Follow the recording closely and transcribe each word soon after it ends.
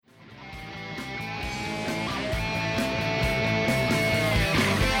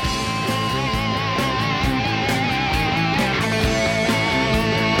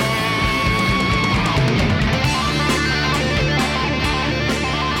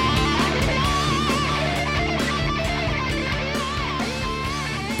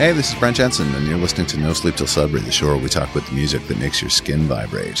Hey, this is Brent Jensen, and you're listening to No Sleep Till Sudbury, the show where we talk about the music that makes your skin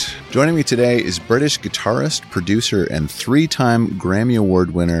vibrate. Joining me today is British guitarist, producer, and 3-time Grammy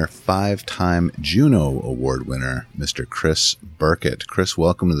Award winner, 5-time Juno Award winner, Mr. Chris Burkett. Chris,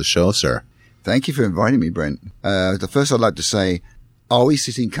 welcome to the show, sir. Thank you for inviting me, Brent. The first I'd like to say, are we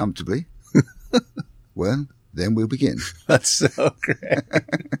sitting comfortably? Well, then we'll begin. That's so great.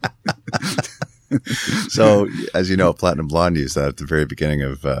 So, as you know, Platinum Blonde used that at the very beginning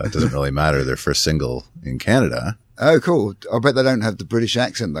of It Doesn't Really Matter, their first single in Canada. Oh, cool. I bet they don't have the British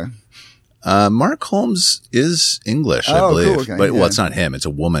accent, though. Mark Holmes is English, I believe. Cool, okay, but, well, it's not him. It's a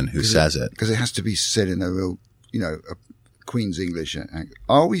woman who says it. Because it has to be said in a real, a Queen's English accent.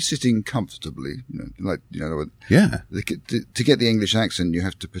 Are we sitting comfortably? Yeah. To get the English accent, you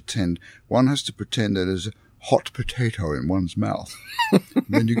have to pretend. One has to pretend that there's a hot potato in one's mouth.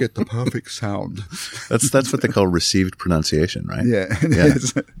 Then you get the perfect sound. That's what they call received pronunciation, right? Yeah.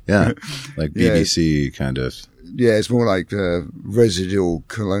 Yeah. Like BBC kind of. Yeah, it's more like residual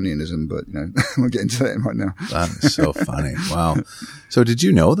colonialism, but, we'll get into that right now. That is so funny. Wow. So did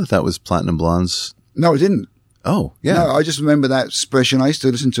you know that was Platinum Blonde's? No, I didn't. Oh, yeah. No, I just remember that expression. I used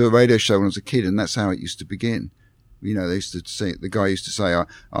to listen to a radio show when I was a kid, and that's how it used to begin. They used to say, the guy used to say,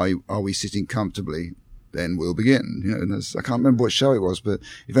 are we sitting comfortably? Then we'll begin. And I can't remember what show it was, but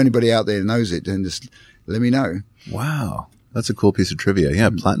if anybody out there knows it, then just let me know. Wow. That's a cool piece of trivia. Yeah.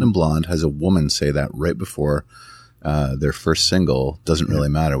 Platinum Blonde has a woman say that right before their first single, Doesn't Really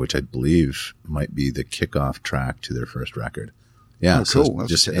Matter, which I believe might be the kickoff track to their first record. Yeah. Oh, cool.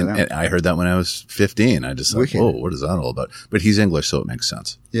 So and I heard that when I was 15. I just thought, whoa, what is that all about? But he's English, so it makes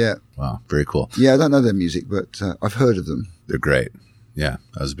sense. Yeah. Wow. Very cool. Yeah. I don't know their music, but I've heard of them. They're great. Yeah.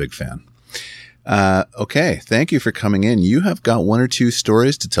 I was a big fan. Okay. Thank you for coming in. You have got one or two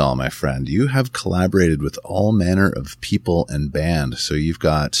stories to tell, my friend. You have collaborated with all manner of people and band. So you've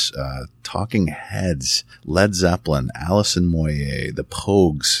got, Talking Heads, Led Zeppelin, Alison Moyet, the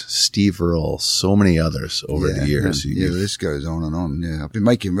Pogues, Steve Earle, so many others over the years. Yeah, the list goes on and on. Yeah. I've been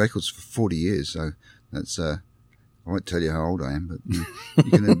making records for 40 years. So that's, I won't tell you how old I am, but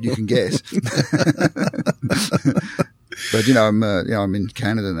you can guess. But, I'm in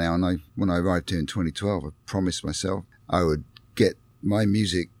Canada now, and when I arrived here in 2012, I promised myself I would get my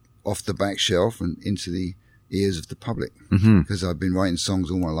music off the back shelf and into the ears of the public, because I've been writing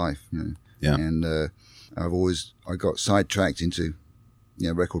songs all my life, Yeah. And, I got sidetracked into,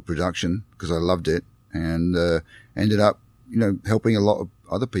 record production because I loved it, and, ended up, helping a lot of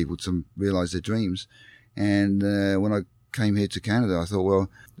other people to realize their dreams. And, when I came here to Canada, I thought, well,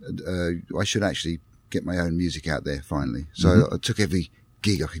 I should actually get my own music out there finally. So I took every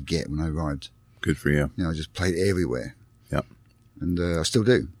gig I could get when I arrived. Good for you. I just played everywhere. Yep. And I still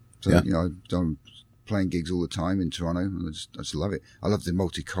do. So, Yeah. I'm playing gigs all the time in Toronto, and I just love it. I love the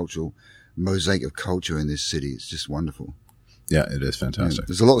multicultural mosaic of culture in this city. It's just wonderful. Yeah, it is fantastic.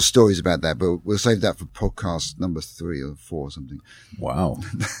 There's a lot of stories about that, but we'll save that for podcast number 3 or 4 or something. Wow.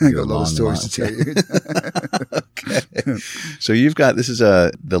 I got a lot of stories to tell you. Okay. So you've got,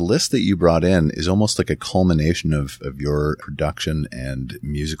 the list that you brought in is almost like a culmination of your production and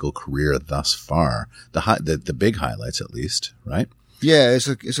musical career thus far. The big highlights, at least, right? Yeah, it's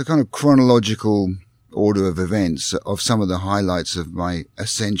a kind of chronological order of events of some of the highlights of my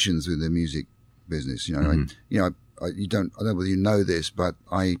ascension through the music business. I don't know whether you know this, but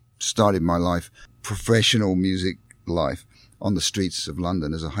I started my professional music life on the streets of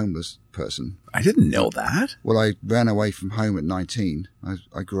London as a homeless person. I didn't know that. Well, I ran away from home at 19.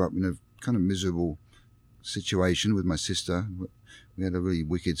 I grew up in a kind of miserable situation with my sister. We had a really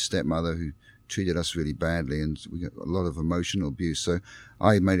wicked stepmother who treated us really badly, and we got a lot of emotional abuse. So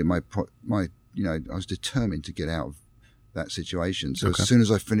I made it I was determined to get out of that situation. So As soon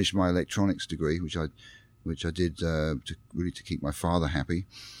as I finished my electronics degree, which I did to keep my father happy.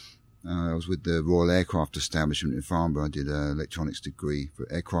 I was with the Royal Aircraft Establishment in Farnborough. I did an electronics degree for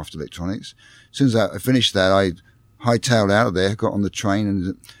aircraft electronics. As soon as I finished that, I hightailed out of there, got on the train,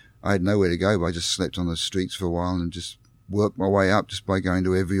 and I had nowhere to go. But I just slept on the streets for a while and just worked my way up just by going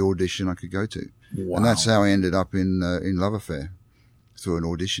to every audition I could go to. Wow. And that's how I ended up in Love Affair, through an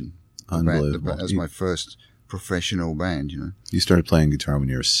audition. Unbelievable. That was my first professional band, You started playing guitar when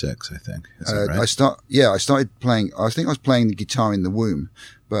you were 6, I think. Is that right? I started playing, I think I was playing the guitar in the womb,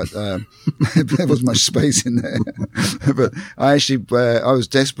 but, there wasn't much space in there. But I was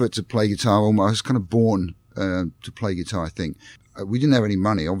desperate to play guitar. I was kind of born, to play guitar, I think. We didn't have any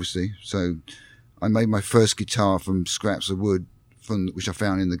money, obviously. So I made my first guitar from scraps of wood which I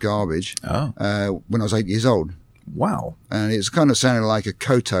found in the garbage, when I was 8 years old. Wow. And it's kind of sounding like a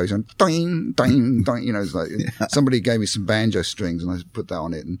koto, so ding, ding, ding. You know, it's like somebody gave me some banjo strings, and I put that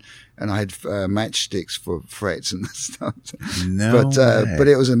on it, and I had matchsticks for frets and stuff. No way. But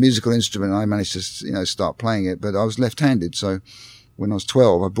it was a musical instrument, and I managed to, you know, start playing it. But I was left-handed, so when I was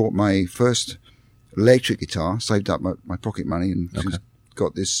 12, I bought my first electric guitar, saved up my pocket money, and just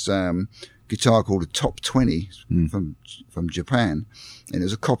got this guitar called a Top 20 from Japan, and it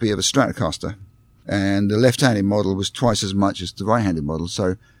was a copy of a Stratocaster. And the left-handed model was twice as much as the right-handed model.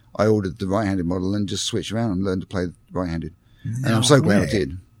 So I ordered the right-handed model and just switched around and learned to play right-handed. And I'm so glad I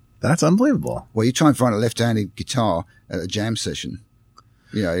did. That's unbelievable. Well, you try and find a left-handed guitar at a jam session.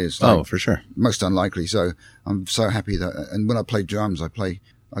 You know, it's like for sure. Most unlikely. So I'm so happy that, and when I play drums, I play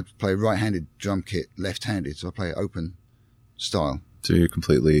a right-handed drum kit left-handed. So I play open style. So you're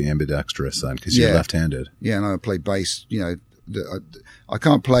completely ambidextrous then because you're left-handed. Yeah, and I play bass, you know, I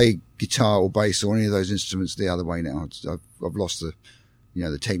can't play guitar or bass or any of those instruments the other way now. I've lost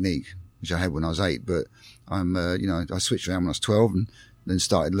the technique, which I had when I was 8, but I'm, I switched around when I was 12 and then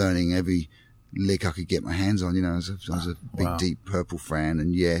started learning every lick I could get my hands on. You know, I was a big Deep Purple fan,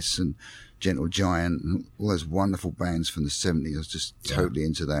 and Yes, and Gentle Giant, and all those wonderful bands from the 70s. I was just totally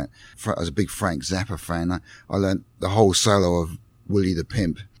into that. I was a big Frank Zappa fan. I learned the whole solo of Willie the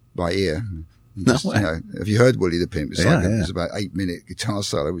Pimp by ear. Just, no way. You know, have you heard Willie the Pimp? It's it's about 8-minute guitar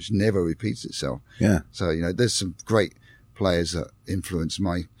solo, which never repeats itself. Yeah. So, you know, there's some great players that influenced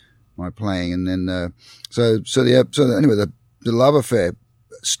my playing. And then, anyway, the love affair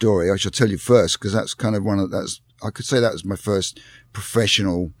story, I shall tell you first, because that's kind of I could say that was my first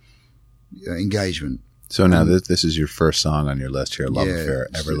professional engagement. So now this is your first song on your list here, Love Affair,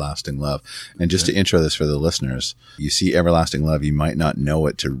 Everlasting Love. And just to intro this for the listeners, you see Everlasting Love, you might not know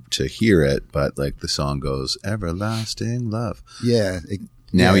it to hear it, but like the song goes, Everlasting Love. Yeah.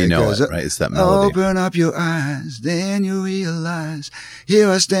 Now you know it, right? It's that melody. Open up your eyes, then you realize, here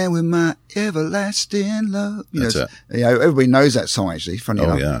I stand with my everlasting love. That's it. You know, everybody knows that song actually, funny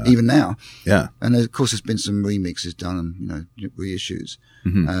enough, even now. Yeah. And of course there's been some remixes done and, you know, reissues.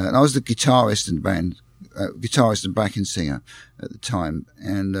 And I was the guitarist in the band. Guitarist and backing singer at the time.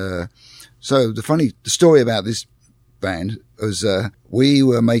 And so the story about this band was we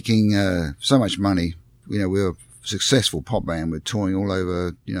were making so much money. You know, we were a successful pop band. We're touring all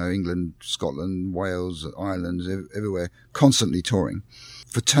over, you know, England, Scotland, Wales, Ireland, everywhere, constantly touring.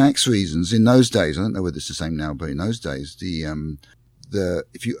 For tax reasons, in those days, I don't know whether it's the same now, but in those days,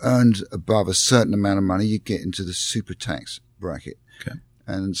 if you earned above a certain amount of money, you get into the super tax bracket. Okay.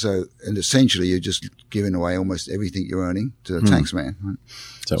 And essentially you're just giving away almost everything you're earning to the tax man. Right?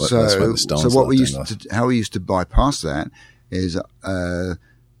 How we used to bypass that is,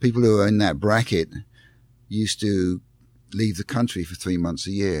 people who are in that bracket used to leave the country for 3 months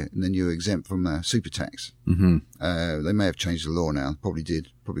a year, and then you're exempt from super tax. They may have changed the law now, probably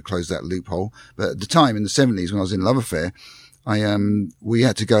closed that loophole. But at the time in the 70s when I was in Love Affair, we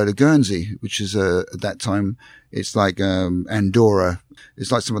had to go to Guernsey, which is, at that time, it's like, Andorra.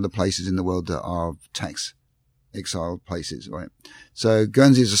 It's like some of the places in the world that are tax exile places, right? So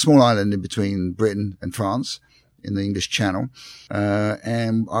Guernsey is a small island in between Britain and France in the English Channel.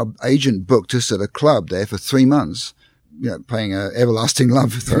 And our agent booked us at a club there for 3 months, you know, playing Everlasting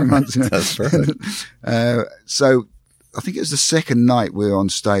Love for 3 months. You know? That's perfect. So I think it was the second night we were on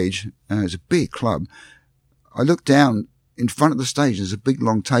stage. It was a big club. I looked down in front of the stage. There's a big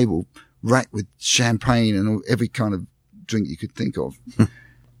long table racked with champagne and every kind of drink you could think of.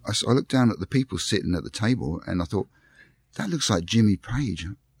 I looked down at the people sitting at the table and I thought, that looks like Jimmy Page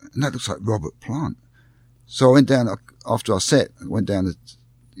and that looks like Robert Plant. So I went down after our set, I went down to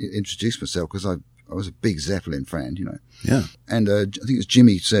introduce myself because I was a big Zeppelin fan, you know. Yeah. And I think it was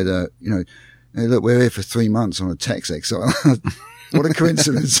Jimmy said, you know, hey, look, we're here for 3 months on a tax exile. What a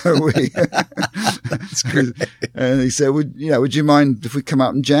coincidence are we? That's great. And he said, would you mind if we come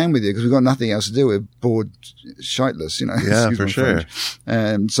out and jam with you? Because we've got nothing else to do. We're bored shiteless, you know. Yeah, for sure.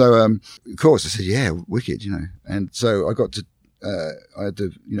 And so, of course I said, yeah, wicked, you know. And so I got to, I had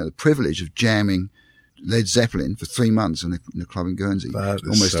the, you know, the privilege of jamming Led Zeppelin for 3 months in a club in Guernsey.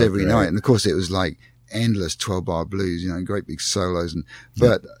 Almost so every night. And of course it was like endless 12-bar blues, you know, great big solos.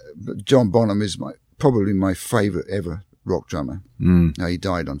 But John Bonham is probably my favorite ever rock drummer. Now he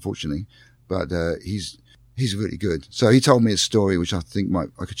died unfortunately, but he's really good. So he told me a story which I think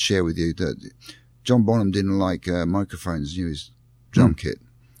I could share with you, that John Bonham didn't like microphones in his drum kit.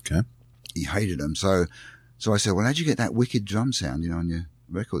 Okay. He hated them. So I said, well, how'd you get that wicked drum sound, you know, on your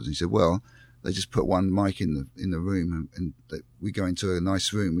records? And he said, well, they just put one mic in the room and we go into a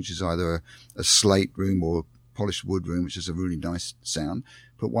nice room, which is either a slate room or polished wood room, which is a really nice sound.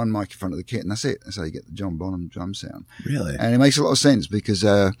 Put one mic in front of the kit, and that's it. That's how you get the John Bonham drum sound. Really? And it makes a lot of sense because,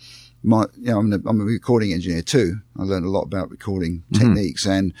 I'm a recording engineer too. I learned a lot about recording techniques.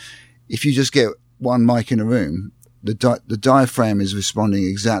 And if you just get one mic in a room, the diaphragm is responding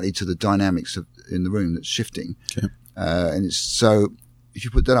exactly to the dynamics in the room that's shifting. Okay. And so if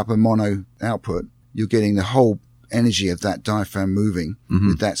you put that up a mono output, you're getting the whole energy of that diaphragm moving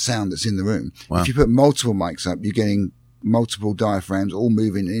with that sound that's in the room. Wow. If you put multiple mics up, you're getting multiple diaphragms all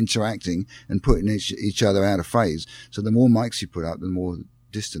moving and interacting and putting each other out of phase. So the more mics you put up, the more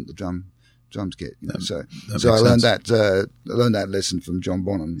distant the drums get. You know? So I learned that lesson from John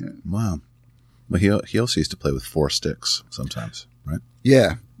Bonham. Yeah. Wow. Well, he also used to play with 4 sticks sometimes, right?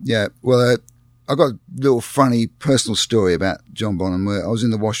 Yeah. Well, I got a little funny personal story about John Bonham. Where I was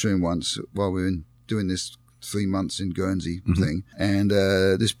in the washroom once while we were doing this 3 months in Guernsey thing, and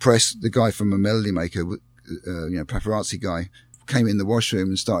this press, the guy from a Melody Maker, paparazzi guy, came in the washroom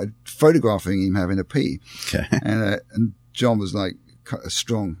and started photographing him having a pee. Okay. And John was like a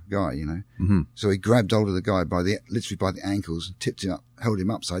strong guy, you know. Mm-hmm. So he grabbed hold of the guy literally by the ankles, and tipped him up, held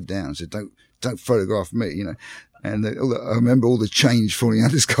him upside down, and said, "Don't photograph me," you know. And I remember all the change falling out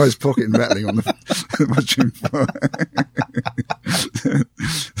of this guy's pocket and rattling on the washroom floor.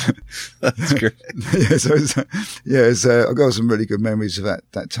 That's great. I've got some really good memories of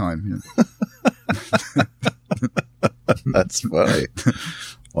that time. You know. That's funny.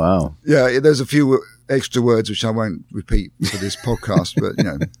 Wow. Yeah, there's a few extra words which I won't repeat for this podcast, but you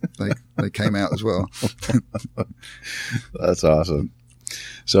know, they came out as well. That's awesome.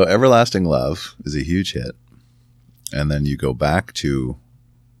 So Everlasting Love is a huge hit. And then you go back to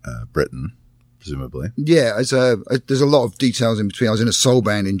Britain, presumably. Yeah, there's a lot of details in between. I was in a soul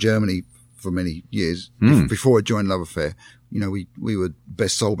band in Germany for many years before I joined Love Affair. You know, we were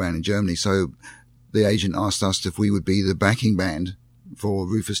best soul band in Germany. So the agent asked us if we would be the backing band for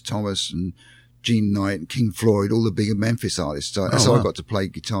Rufus Thomas and Gene Knight and King Floyd, all the bigger Memphis artists. So I got to play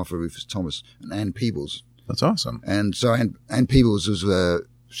guitar for Rufus Thomas and Ann Peebles. That's awesome. And so Ann Peebles was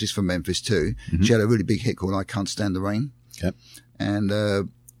she's from Memphis too. Mm-hmm. She had a really big hit called I Can't Stand the Rain. Yep. And I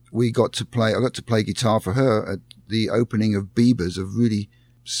got to play guitar for her at the opening of Bieber's, a really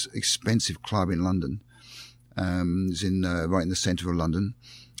expensive club in London. It's right in the centre of London.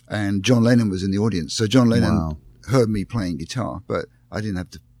 And John Lennon was in the audience. So John Lennon heard me playing guitar, but I didn't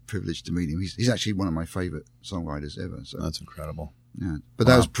have the privilege to meet him. He's actually one of my favourite songwriters ever. So that's incredible. Yeah. But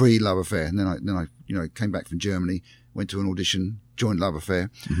that was pre-Love Affair. And then I came back from Germany, went to an audition, joined Love Affair.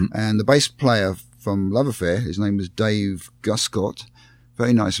 Mm-hmm. And the bass player from Love Affair, his name was Dave Guscott,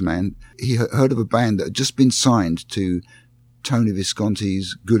 very nice man. He heard of a band that had just been signed to Tony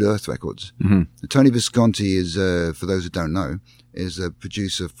Visconti's Good Earth Records. Mm-hmm. Tony Visconti is, for those who don't know, is a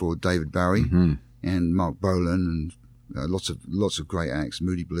producer for David Bowie and Mark Bolan and lots of great acts.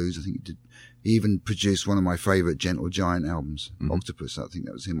 Moody Blues, I think he even produced one of my favourite Gentle Giant albums, Octopus. I think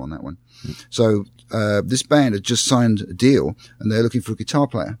that was him on that one. So this band had just signed a deal, and they're looking for a guitar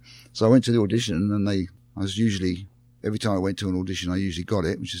player. So I went to the audition, and every time I went to an audition, I usually got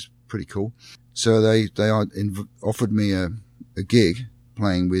it, which is pretty cool. So they offered me a gig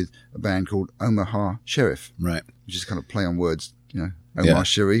playing with a band called Omaha Sheriff, right? Which is kind of play on words, you know. Omaha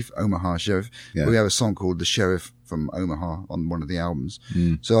Sheriff. Yeah. We have a song called The Sheriff from Omaha on one of the albums.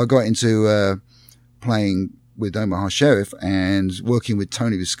 So I got into playing with Omaha Sheriff and working with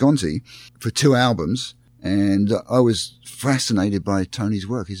Tony Visconti for 2 albums. And I was fascinated by Tony's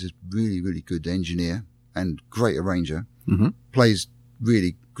work. He's a really, really good engineer and great arranger. Mm-hmm. Plays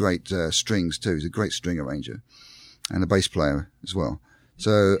really great strings too. He's a great string arranger and a bass player as well.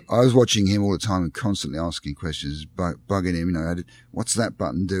 So I was watching him all the time and constantly asking questions, bugging him, you know, what's that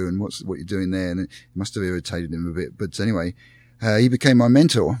button do and what you're doing there? And it must have irritated him a bit. But anyway, he became my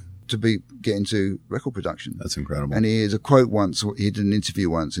mentor to get into record production. That's incredible. And he had a quote once, he did an interview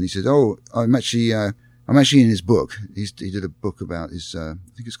once, and he said, I'm actually in his book. He did a book about his, I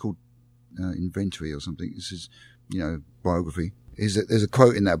think it's called Inventory or something. This is, you know, biography. There's a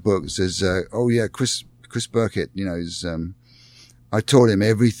quote in that book that says, Chris Burkett, you know, is, I taught him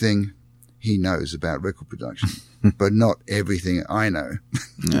everything he knows about record production, but not everything I know.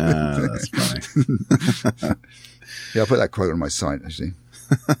 That's funny. Yeah, I'll put that quote on my site, actually.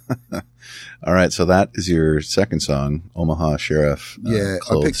 All right, so that is your second song, Omaha Sheriff.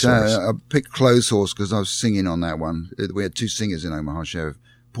 I picked Clothes Horse because I was singing on that one. We had 2 singers in Omaha Sheriff,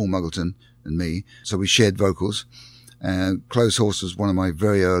 Paul Muggleton and me, so we shared vocals. Clothes Horse was one of my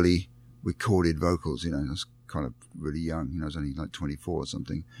very early recorded vocals, you know. I was kind of really young, you know, I was only like 24 or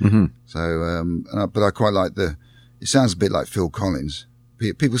something. Mm-hmm. So, but I quite like it sounds a bit like Phil Collins.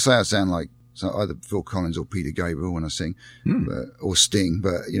 People say I sound like So either Phil Collins or Peter Gabriel when I sing, or Sting.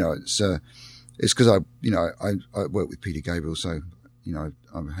 But it's because I work with Peter Gabriel, so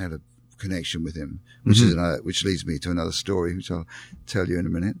I've had a connection with him, which leads me to another story, which I'll tell you in a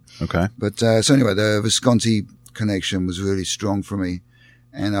minute. Okay. But so anyway, the Visconti connection was really strong for me,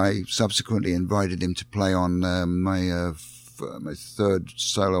 and I subsequently invited him to play on my third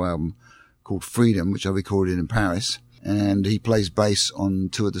solo album called Freedom, which I recorded in Paris, and he plays bass on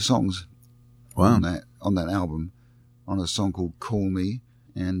 2 of the songs. Wow. On that album, on a song called Call Me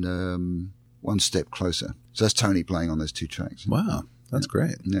and One Step Closer. So that's Tony playing on those 2 tracks. Wow. That's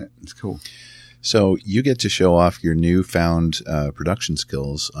great. Yeah, it's cool. So you get to show off your newfound production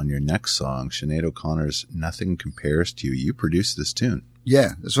skills on your next song, Sinead O'Connor's Nothing Compares to You. You produced this tune.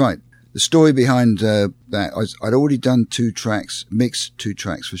 Yeah, that's right. The story behind that, I'd already done 2 tracks, mixed 2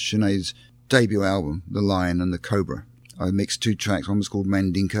 tracks for Sinead's debut album, The Lion and the Cobra. I mixed 2 tracks. One was called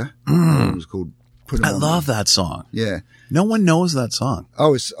Mandinka. One was called Put 'Em I On love Me. that song. Yeah. No one knows that song.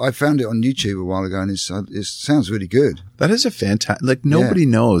 Oh, I found it on YouTube a while ago, and it sounds really good. That is a fantastic, like nobody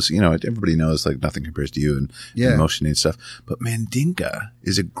knows, everybody knows like Nothing Compares to You and Emotion and stuff. But Mandinka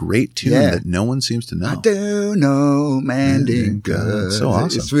is a great tune that no one seems to know. I do know Mandinka. It's so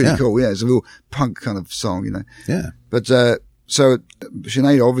awesome. It's really cool. Yeah, it's a real punk kind of song, Yeah. But so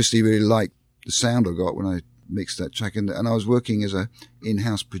Sinead obviously really liked the sound I got when I mixed that track, and I was working as a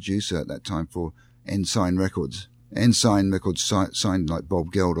in-house producer at that time for Ensign Records. Ensign Records signed like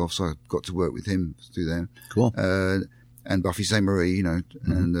Bob Geldof, so I got to work with him through them. Cool. And Buffy Sainte-Marie,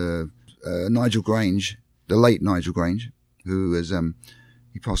 and Nigel Grange, the late Nigel Grange, who was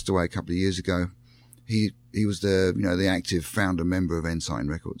he passed away a couple of years ago. He was the active founder member of Ensign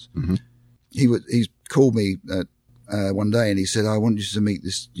Records. Mm-hmm. He called me one day and he said, "I want you to meet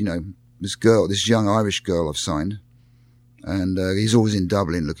this this girl, this young Irish girl I've signed," and he's always in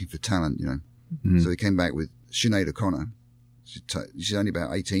Dublin looking for talent, Mm-hmm. So he came back with Sinead O'Connor. She's only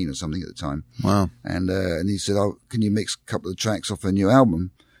about 18 or something at the time. Wow. And he said, "Oh, can you mix a couple of tracks off a new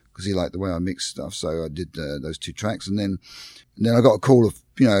album?" Because he liked the way I mixed stuff. So I did those 2 tracks. And then I got a call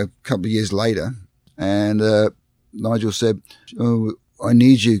a couple of years later. And Nigel said, "Oh, I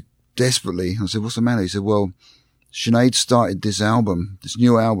need you desperately." I said, "What's the matter?" He said, "Well, Sinead started this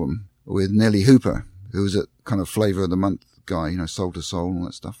new album with Nelly Hooper, who was a kind of Flavor of the Month guy, Soul to Soul and all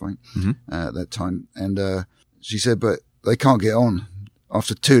that stuff, right? Mm-hmm. At that time. And she said, but they can't get on.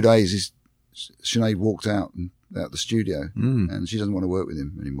 After 2 days, Sinead walked out the studio, and she doesn't want to work with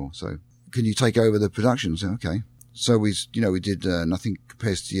him anymore. So can you take over the production?" I said, "Okay." So we did Nothing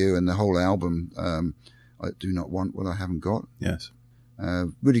Compares to You and the whole album. I Do Not Want What I Haven't Got. Yes.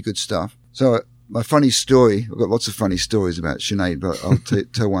 Really good stuff. So my funny story, I've got lots of funny stories about Sinead, but I'll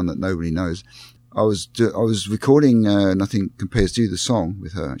tell one that nobody knows. I was recording Nothing Compares to You, the song,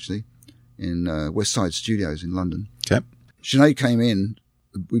 with her actually in West Side Studios in London. Okay. Sinead came in.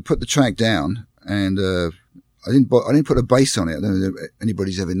 We put the track down, and I didn't put a bass on it. I don't know if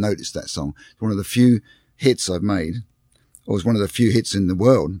anybody's ever noticed that song. It's one of the few hits I've made, or it's one of the few hits in the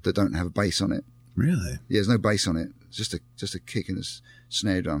world that don't have a bass on it. Really? Yeah, there's no bass on it. It's just a kick and a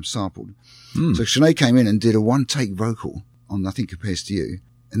snare drum sampled. So Sinead came in and did a 1-take vocal on Nothing Compares to You.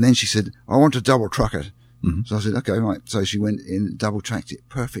 And then she said, "I want to double track it." Mm-hmm. So I said, "Okay, right." So she went in and double tracked it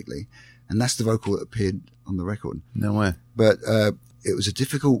perfectly. And that's the vocal that appeared on the record. No way. But it was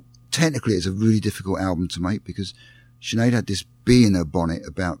technically it's a really difficult album to make because Sinead had this bee in her bonnet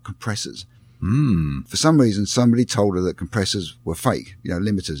about compressors. For some reason, somebody told her that compressors were fake,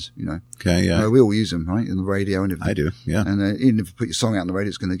 limiters, Okay, yeah. We all use them, right, in the radio and everything. I do, yeah. And even if you put your song out on the radio,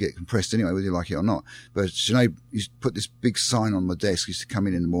 it's going to get compressed anyway, whether you like it or not. But Sinead used to put this big sign on my desk, used to come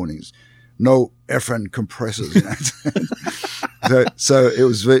in the mornings, "No effing compressors." So it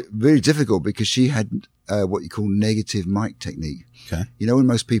was very, very difficult because she had what you call negative mic technique. Okay. When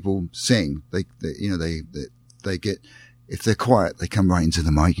most people sing, they get, if they're quiet, they come right into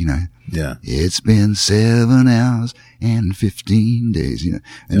the mic, Yeah. "It's been 7 hours and 15 days, And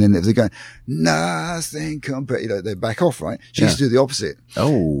then if they go, "Nothing compared," they back off, right? She used to do the opposite.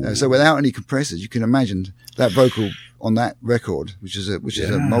 Oh. So without any compressors, you can imagine that vocal on that record, which is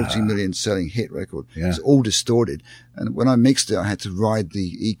a multi-million selling hit record. Yeah. It's all distorted. And when I mixed it, I had to ride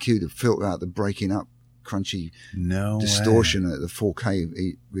the EQ to filter out the breaking up, crunchy distortion at the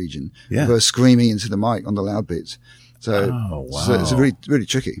 4K region. Yeah. Of her screaming into the mic on the loud bits. So, so it's really, really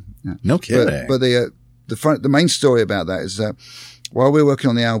tricky. Yeah. No kidding. But the main story about that is that while we were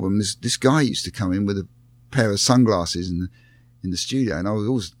working on the album, this guy used to come in with a pair of sunglasses in the studio, and I was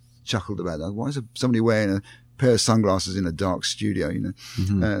always chuckled about that. Why is somebody wearing a pair of sunglasses in a dark studio?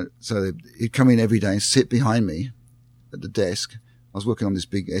 Mm-hmm. So he'd come in every day and sit behind me at the desk I was working on this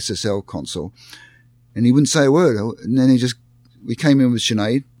big SSL console, and he wouldn't say a word. And then we came in with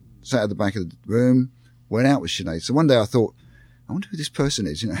Sinead, sat at the back of the room, went out with Sinead. So one day I thought, I wonder who this person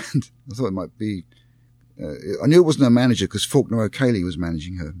is, And I thought it might be, I knew it wasn't her manager because Faulkner O'Cayley was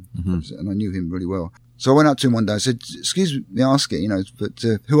managing her, and I knew him really well. So I went up to him one day. I said, "Excuse me asking, but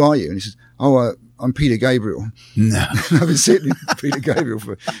who are you?" And he said, "Oh, I'm Peter Gabriel." No. I've been sitting with Peter Gabriel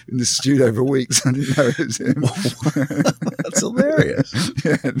in the studio for weeks. I didn't know it was him. That's hilarious.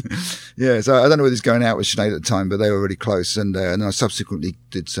 Yeah. So I don't know whether he's going out with Sinead at the time, but they were really close. And then I subsequently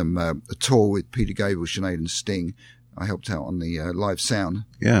did a tour with Peter Gabriel, Sinead, and Sting. I helped out on the live sound.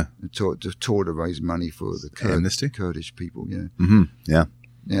 Yeah. The tour to raise money for the Kurdish people. Yeah. Mm-hmm. Yeah.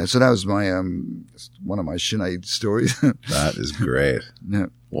 Yeah. So that was my one of my Sinead stories. That is great. Yeah.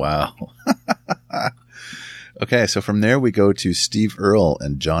 Wow. Okay, so from there we go to Steve Earle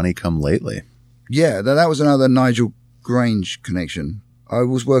and Johnny Come Lately. Yeah, that was another Nigel Grange connection. I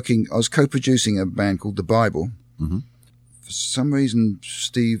was co-producing a band called The Bible. Mm-hmm. For some reason,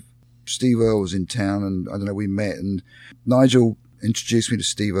 Steve Earle was in town, and I don't know, we met, and Nigel introduced me to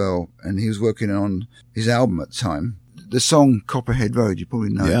Steve Earle, and he was working on his album at the time. The song Copperhead Road, you probably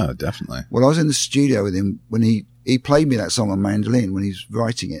know. Yeah, definitely. Well, I was in the studio with him when he played me that song on mandolin when he was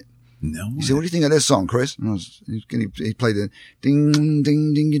writing it. No. He said, "What do you think of this song, Chris?" And he played the ding, ding,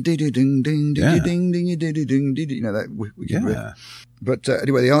 ding, ding, ding, ding, ding, ding, ding, ding, ding, that wicked riff. But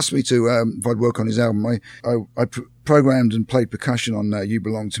anyway, they asked me to, if I'd work on his album. I programmed and played percussion on You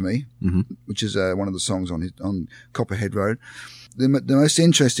Belong to Me, which is one of the songs on Copperhead Road. The most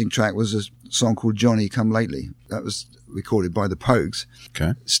interesting track was a song called Johnny Come Lately. That was recorded by the Pogues.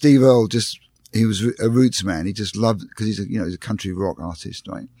 Okay. Steve Earle he was a roots man. He just loved, because he's a country rock artist,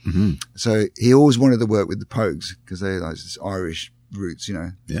 right? Mm-hmm. So he always wanted to work with the Pogues because they're like this Irish roots,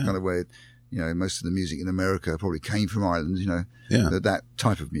 Yeah. kind of where, most of the music in America probably came from Ireland, Yeah. that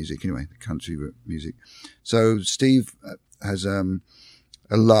type of music anyway, the country music. So Steve has a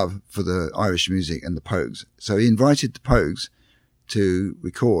love for the Irish music and the Pogues. So he invited the Pogues to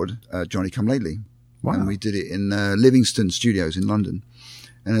record Johnny Come Lately. Wow. And we did it in Livingston Studios in London.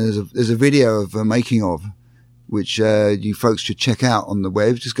 And there's a video of a making of, which you folks should check out on the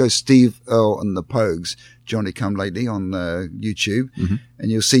web. Just go Steve Earle and the Pogues, Johnny Come Lately on YouTube,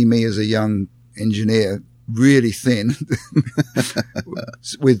 and you'll see me as a young engineer, really thin,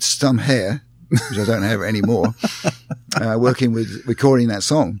 with some hair, which I don't have anymore, working with recording that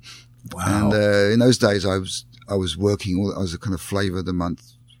song. Wow. And in those days, I was working. I was a kind of flavor of the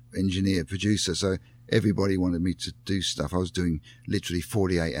month engineer producer, so everybody wanted me to do stuff. I was doing literally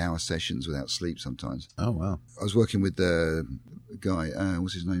 48-hour sessions without sleep sometimes. Oh, wow. I was working with the guy,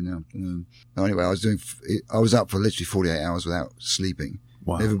 what's his name now? Anyway, I was up for literally 48 hours without sleeping.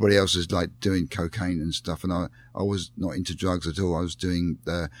 Wow. Everybody else was like doing cocaine and stuff, and I was not into drugs at all. I was doing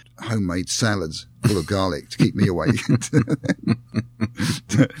homemade salads full of garlic to keep me awake.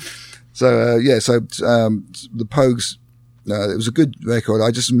 So the Pogues, it was a good record.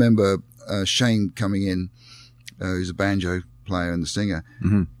 I just remember Shane coming in, who's a banjo player and the singer.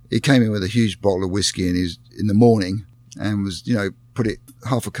 Mm-hmm. He came in with a huge bottle of whiskey in the morning and was, put it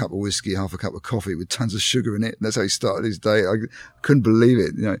half a cup of whiskey, half a cup of coffee with tons of sugar in it. And that's how he started his day. I couldn't believe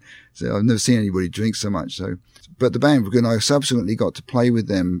it. So I've never seen anybody drink so much. So, but the band, and I subsequently got to play with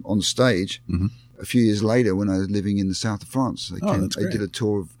them on stage a few years later when I was living in the south of France. They did a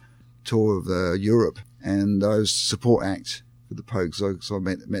tour of Europe, and I was support act for the Pogues. So I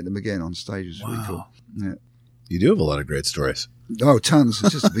met them again on stage. It was really cool. Yeah. You do have a lot of great stories. Oh, tons.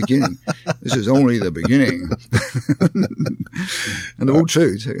 It's just the beginning. This is only the beginning. And they're all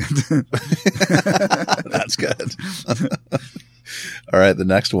true, too. That's good. All right. The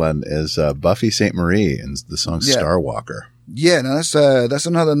next one is Buffy St. Marie and the song Starwalker. Yeah, no, that's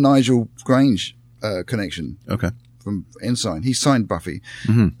another Nigel Grange connection. Okay. From Ensign. He signed Buffy.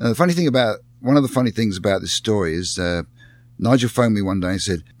 Mm-hmm. One of the funny things about this story is Nigel phoned me one day and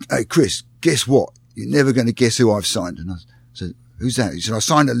said, "Hey, Chris, guess what? You're never going to guess who I've signed." And I said, "Who's that?" He said, "I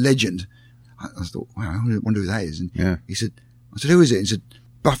signed a legend." I thought, wow, I wonder who that is. And I said, "Who is it?" He said,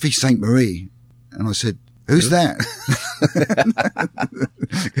 "Buffy St. Marie." And I said, "Who's that?"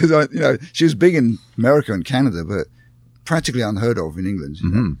 Because she was big in America and Canada, but practically unheard of in England,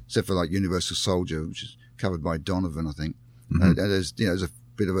 except for like Universal Soldier, which is covered by Donovan, I think. There's a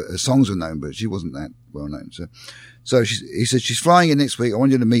bit of her songs were known, but she wasn't that well known. So he said, "She's flying in next week. I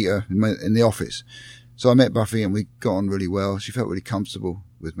want you to meet her in the office." So I met Buffy and we got on really well. She felt really comfortable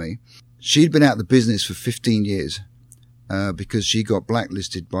with me. She'd been out of the business for 15 years because she got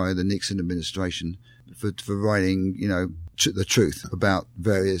blacklisted by the Nixon administration for writing, the truth about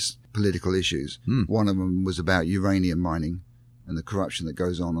various political issues. One of them was about uranium mining and the corruption that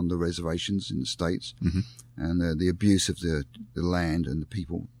goes on the reservations in the States, and the abuse of the land and the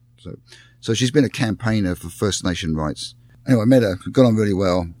people. So she's been a campaigner for First Nation rights. Anyway, I met her, got on really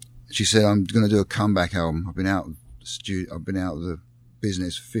well. She said, I'm going to do a comeback album. I've been out of the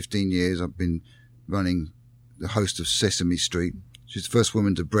business for 15 years. I've been running the host of Sesame Street. She's the first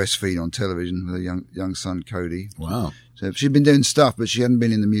woman to breastfeed on television with a young son, Cody. Wow. So she'd been doing stuff, but she hadn't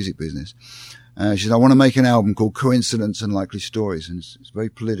been in the music business. She said, I want to make an album called Coincidence and Likely Stories. And it's very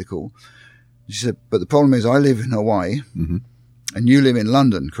political. She said, but the problem is I live in Hawaii and you live in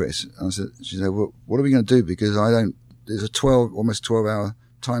London, Chris. And she said, well, what are we going to do? Because there's a almost 12 hour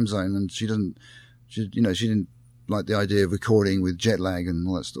time zone, and she didn't like the idea of recording with jet lag and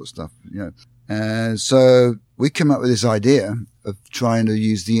all that sort of stuff, And so we came up with this idea of trying to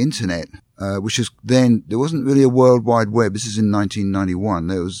use the internet, which is then, there wasn't really a World Wide Web. This is in 1991.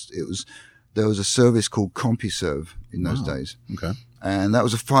 There was a service called CompuServe in those days. Okay. And that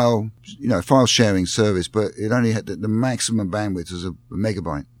was a file sharing service, but it only had the maximum bandwidth was a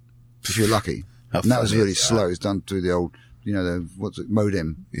megabyte, if you're lucky. And that was really slow. It's done through the old,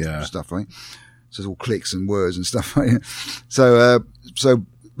 modem stuff, right? So it's all clicks and words and stuff, right? So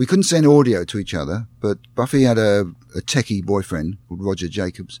we couldn't send audio to each other, but Buffy had a techie boyfriend called Roger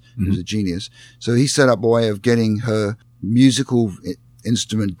Jacobs, who was a genius. So he set up a way of getting her musical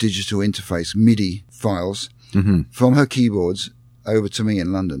instrument digital interface, MIDI files, from her keyboards over to me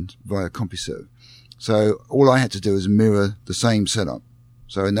in London via CompuServe. So all I had to do was mirror the same setup.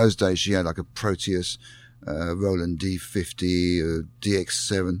 So in those days, she had like a Proteus, Roland D50,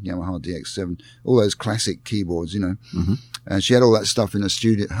 DX7, Yamaha DX7, all those classic keyboards, and she had all that stuff in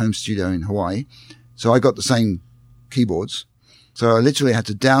a home studio in Hawaii. So I got the same keyboards. So I literally had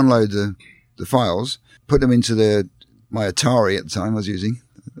to download the files, put them into my Atari at the time I was using,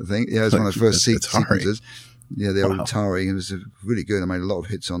 I think. Yeah, it was one of the first sequences. Yeah, the old Atari. It was really good. I made a lot of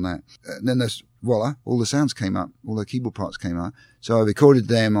hits on that. And then voila, all the sounds came up, all the keyboard parts came out. So I recorded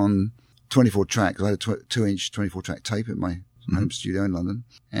them on 24 tracks. I had a 2-inch 24 track tape at my home studio in London,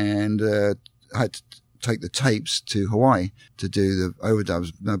 and I had to take the tapes to Hawaii to do the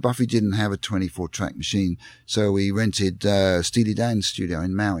overdubs. Now, Buffy didn't have a 24 track machine, so we rented Steely Dan's studio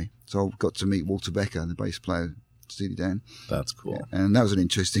in Maui. So I got to meet Walter Becker, the bass player, Steely Dan. That's cool. Yeah, and that was an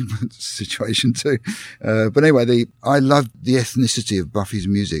interesting situation too. But anyway, I loved the ethnicity of Buffy's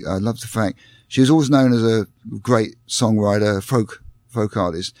music. I loved the fact she was always known as a great songwriter, folk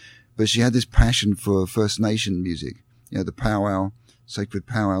artist, but she had this passion for First Nation music, the powwow, sacred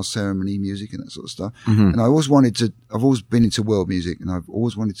powwow ceremony music and that sort of stuff. And I've always been into world music, and I've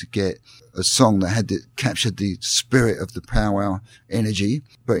always wanted to get a song that captured the spirit of the powwow energy,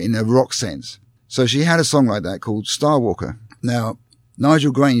 but in a rock sense. So she had a song like that called Starwalker. Now,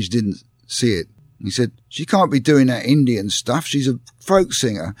 Nigel Grange didn't see it. He said, she can't be doing that Indian stuff. She's a folk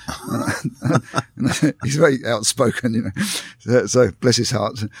singer. He's very outspoken, So bless his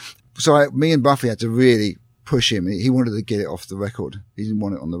heart. So me and Buffy had to really push him. He wanted to get it off the record. He didn't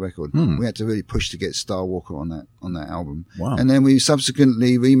want it on the record. We had to really push to get Starwalker on that album. Wow. And then we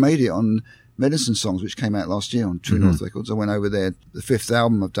subsequently remade it on Medicine Songs, which came out last year on True North Records. I went over there, the 5th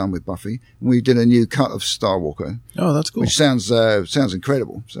album I've done with Buffy, and we did a new cut of Starwalker. Oh, that's cool. Which sounds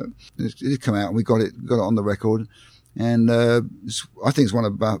incredible. So it did come out, and we got it on the record, and I think it's one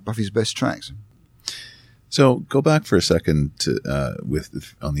of Buffy's best tracks. So go back for a second to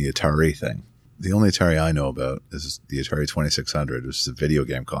on the Atari thing. The only Atari I know about is the Atari 2600, which is a video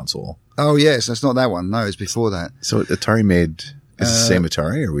game console. Oh yes, that's not that one. No, it's before that. So Atari made. Is it the same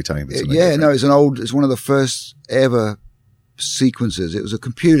Atari, or are we talking about something different? No, it's one of the first ever sequencers. It was a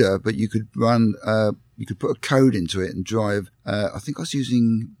computer, but you could you could put a code into it and drive, I think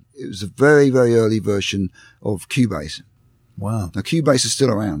it was a very, very early version of Cubase. Wow. Now Cubase is still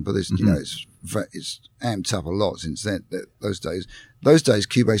around, but it's amped up a lot since those days. Those days,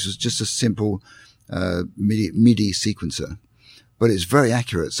 Cubase was just a simple, MIDI sequencer, but it's very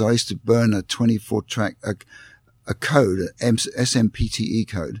accurate. So I used to burn a 24 track, a code, an SMPTE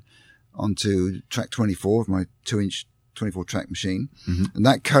code, onto track 24 of my 2-inch 24 track machine. And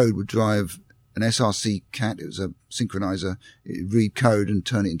that code would drive an SRC CAT. It was a synchronizer. It would read code and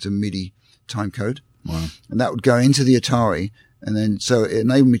turn it into MIDI time code. Wow. And that would go into the Atari. And then, so it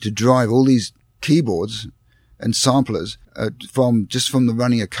enabled me to drive all these keyboards and samplers, from the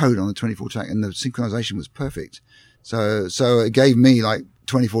running a code on the 24 track, and the synchronization was perfect. So it gave me like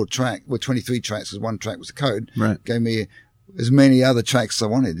 23 tracks, because one track was the code. Right. Gave me as many other tracks as I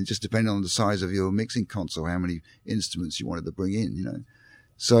wanted. It just depended on the size of your mixing console, how many instruments you wanted to bring in,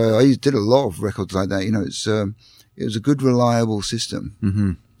 So I did a lot of records like that. It was a good, reliable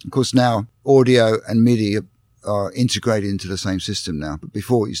system. Of course, now audio and MIDI are integrated into the same system now. But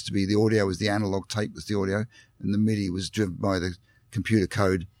before, it used to be the audio was the analog tape was the audio, and the MIDI was driven by the computer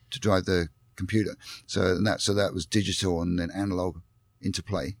code to drive the computer. So that was digital and then analog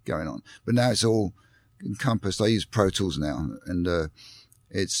interplay going on. But now it's all encompassed. I use Pro Tools now, and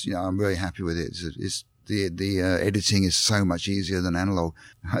it's, you know, I'm very happy with it. It's the editing is so much easier than analog.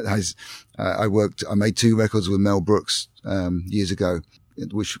 I made 2 records with Mel Brooks years ago,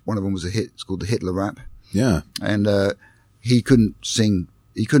 which one of them was a hit. It's called the Hitler Rap. Yeah. And he couldn't sing,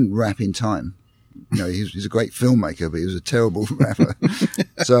 he couldn't rap in time. You know, he's a great filmmaker, but he was a terrible rapper.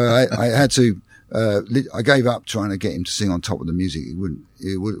 So I had to, I gave up trying to get him to sing on top of the music.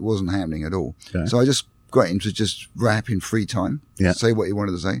 It wasn't happening at all. Okay. So I just got him to just rap in free time, say what he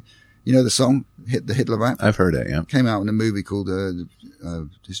wanted to say. You know the song, the Hitler Rap? I've heard it, yeah. Came out in a movie called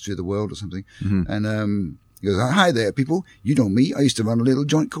History of the World or something. Mm-hmm. And he goes, "Hi there, people. You know me. I used to run a little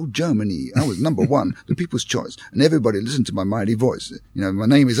joint called Germany. I was number 1, the people's choice. And everybody listened to my mighty voice. You know, my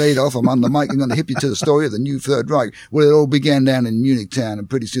name is Adolf. I'm on the mic. I'm going to hip you to the story of the new Third Reich. Well, it all began down in Munich town, and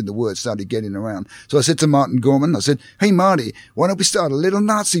pretty soon the word started getting around. So I said to Martin Gorman, I said, hey, Marty, why don't we start a little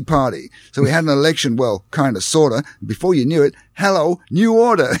Nazi party? So we had an election, well, kind of, sort of. Before you knew it, hello, new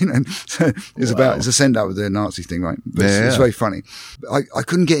order." You know, so it's a send out with the Nazi thing, right? But it's very funny. I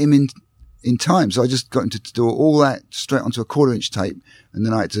couldn't get him in time, so I just got him to do all that straight onto a 1/4-inch tape, and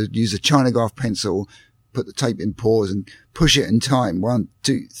then I had to use a Chinograph pencil, put the tape in pause, and push it in time. 1,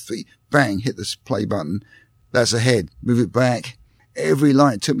 2, 3, bang, hit the play button. That's ahead. Move it back. Every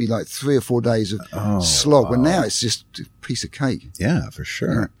line, it took me like 3 or 4 days of slog, but now it's just a piece of cake. Yeah, for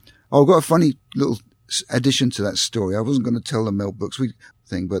sure. Yeah. I've got a funny little addition to that story. I wasn't going to tell the Mel Brooks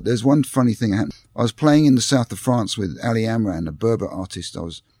thing, but there's one funny thing that happened. I was playing in the south of France with Ali Amran, a Berber artist I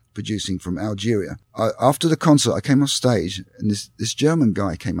was producing from Algeria. After the concert, I came off stage, and this German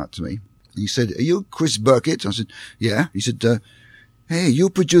guy came up to me. He said, "Are you Chris Burkett?" I said, "Yeah." He said, "Hey, you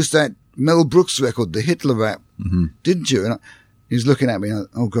produced that Mel Brooks record, the Hitler Rap, didn't you?" And he was looking at me, and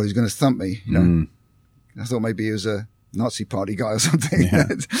oh God, he's going to thump me. You know, I thought maybe he was a Nazi party guy or something. Yeah.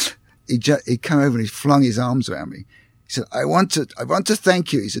 He came over and he flung his arms around me. He said, I want to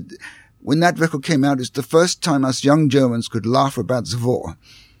thank you." He said, "When that record came out, it's the first time us young Germans could laugh about the war."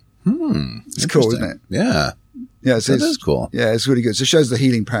 It's cool, isn't it? Yeah. Yeah, so that is cool. Yeah, it's really good. So it shows the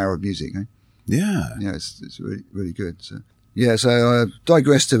healing power of music. Eh? Yeah. Yeah, it's really, really good. So, yeah, so I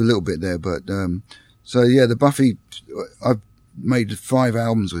digressed a little bit there, but, so yeah, the Buffy, I've made 5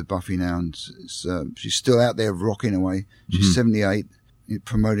 albums with Buffy now, and she's still out there rocking away. She's 78,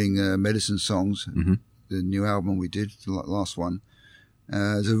 promoting, medicine songs. The new album we did, the last one.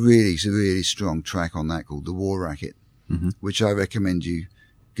 There's a really strong track on that called The War Racket, which I recommend you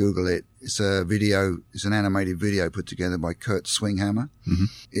Google it. It's a video. It's an animated video put together by Kurt Swinghammer.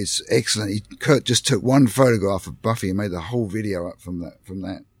 It's excellent. Kurt just took one photograph of Buffy and made the whole video up from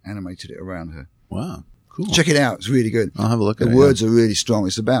that, animated it around her. Wow. Cool. Check it out. It's really good. I'll have a look at it. The words are really strong.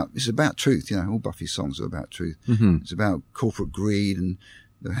 It's about truth. You know, all Buffy's songs are about truth. It's about corporate greed and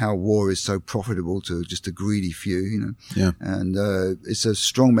how war is so profitable to just a greedy few, you know. Yeah. And, it's a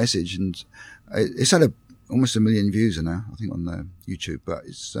strong message, and it's had almost 1 million views now, I think, on YouTube, but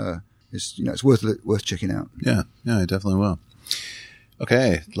it's you know, it's worth checking out. Yeah, I definitely will.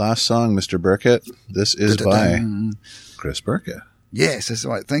 Okay, last song, Mr. Burkett. This is by Chris Burkett. Yes, that's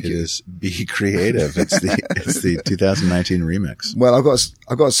right. Thank you. It is Be Creative. It's the 2019 remix. Well,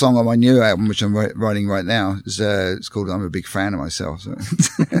 I've got a song on my new album which I'm writing right now. It's called "I'm a Big Fan of Myself," so.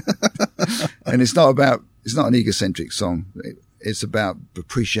 And it's not an egocentric song. It's about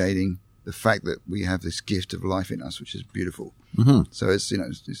appreciating the fact that we have this gift of life in us, which is beautiful. So it's, you know,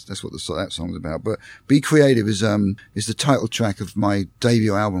 that's what that song's about. But Be Creative is the title track of my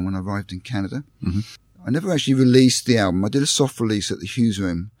debut album when I arrived in Canada. I never actually released the album. I did a soft release at the Hughes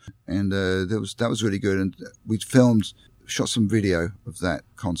Room, and that was really good. And we shot some video of that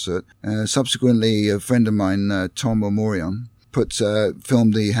concert. Subsequently, a friend of mine, Tom O'Morion,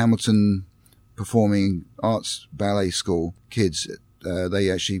 filmed the Hamilton Performing Arts Ballet School kids.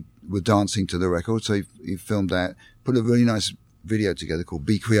 They actually were dancing to the record, so he filmed that, put a really nice video together called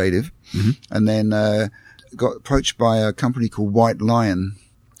Be Creative, and then got approached by a company called White Lion.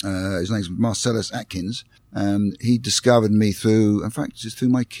 His name's Marcellus Atkins. He discovered me through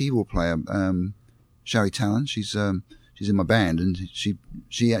my keyboard player, Sherry Talon. She's in my band, and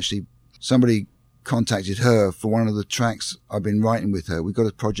she actually, somebody contacted her for one of the tracks I've been writing with her. We've got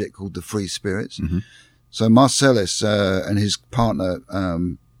a project called The Free Spirits. So Marcellus, and his partner,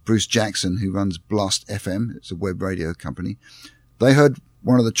 Bruce Jackson, who runs Blast FM, it's a web radio company, they heard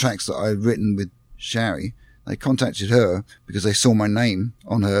one of the tracks that I had written with Sherry. They contacted her because they saw my name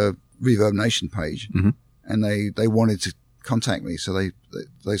on her Reverb Nation page. and they wanted to contact me. So they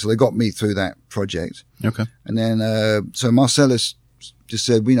got me through that project. Okay. And then, so Marcellus just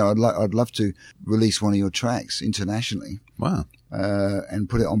said, I'd love to release one of your tracks internationally. Wow. And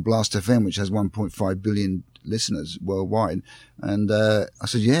put it on Blast FM, which has 1.5 billion listeners worldwide. And I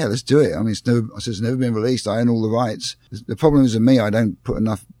said, yeah, let's do it. I mean, it's never been released. I own all the rights. The problem is with me, I don't put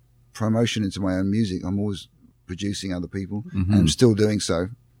enough promotion into my own music. I'm always producing other people, and I'm still doing so,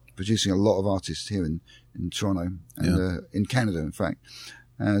 producing a lot of artists here in Toronto and in Canada, in fact.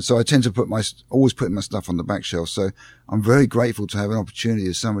 So I tend to always put my stuff on the back shelf. So I'm very grateful to have an opportunity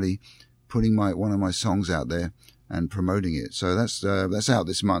of somebody putting one of my songs out there and promoting it. So that's out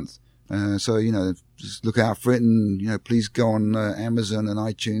this month. So, just look out for it, and, please go on Amazon and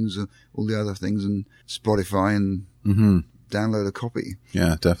iTunes and all the other things, and Spotify, and download a copy.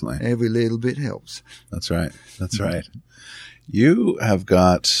 Yeah, definitely. Every little bit helps. That's right. That's right. You have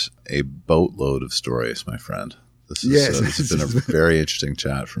got a boatload of stories, my friend. This has been a very interesting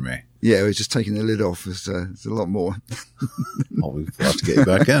chat for me. Yeah, we're just taking the lid off. It's a lot more. Well, we'll have to get you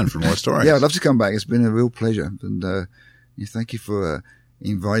back in for more stories. Yeah, I'd love to come back. It's been a real pleasure. And thank you for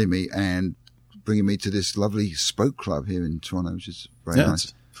inviting me and bringing me to this lovely Spoke Club here in Toronto, which is very nice.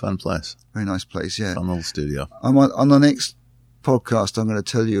 It's a fun place. Very nice place, yeah. Fun little studio. On the next podcast, I'm going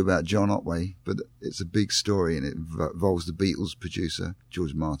to tell you about John Otway, but it's a big story, and it involves the Beatles producer,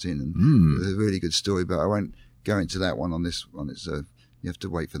 George Martin. And it's a really good story, but I won't go into that one on this one. It's you have to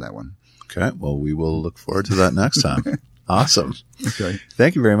wait for that one. Okay. Well, we will look forward to that next time. Awesome. Okay.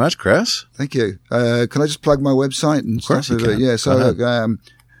 Thank you very much, Chris. Thank you. Can I just plug my website and of course stuff? You can. Yeah. So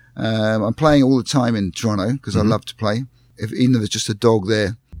I'm playing all the time in Toronto because I love to play. Even if it's just a dog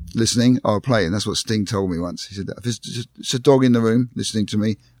there listening, I'll play. And that's what Sting told me once. He said, if it's just a dog in the room listening to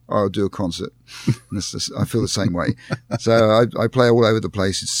me, I'll do a concert. And I feel the same way. So I play all over the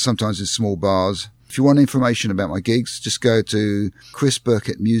place. It's sometimes in small bars. If you want information about my gigs, just go to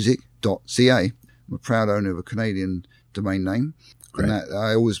chrisburkettmusic.ca. I'm a proud owner of a Canadian domain name. Great. And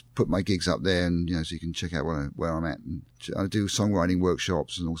I always put my gigs up there, and so you can check out where I'm at. And I do songwriting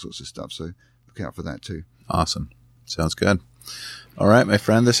workshops and all sorts of stuff, so look out for that too. Awesome. Sounds good. All right, my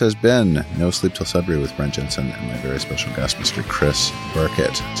friend, this has been No Sleep Till Sudbury with Brent Jensen and my very special guest, Mr. Chris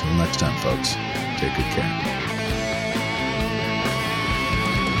Burkett. Till next time, folks, take good care.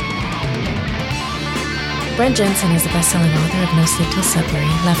 Brent Jensen is the best-selling author of No Sleep Till Sudbury,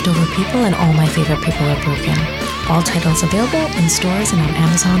 Leftover People, and All My Favorite People Are Broken. All titles available in stores and on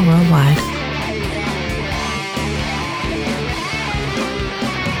Amazon worldwide.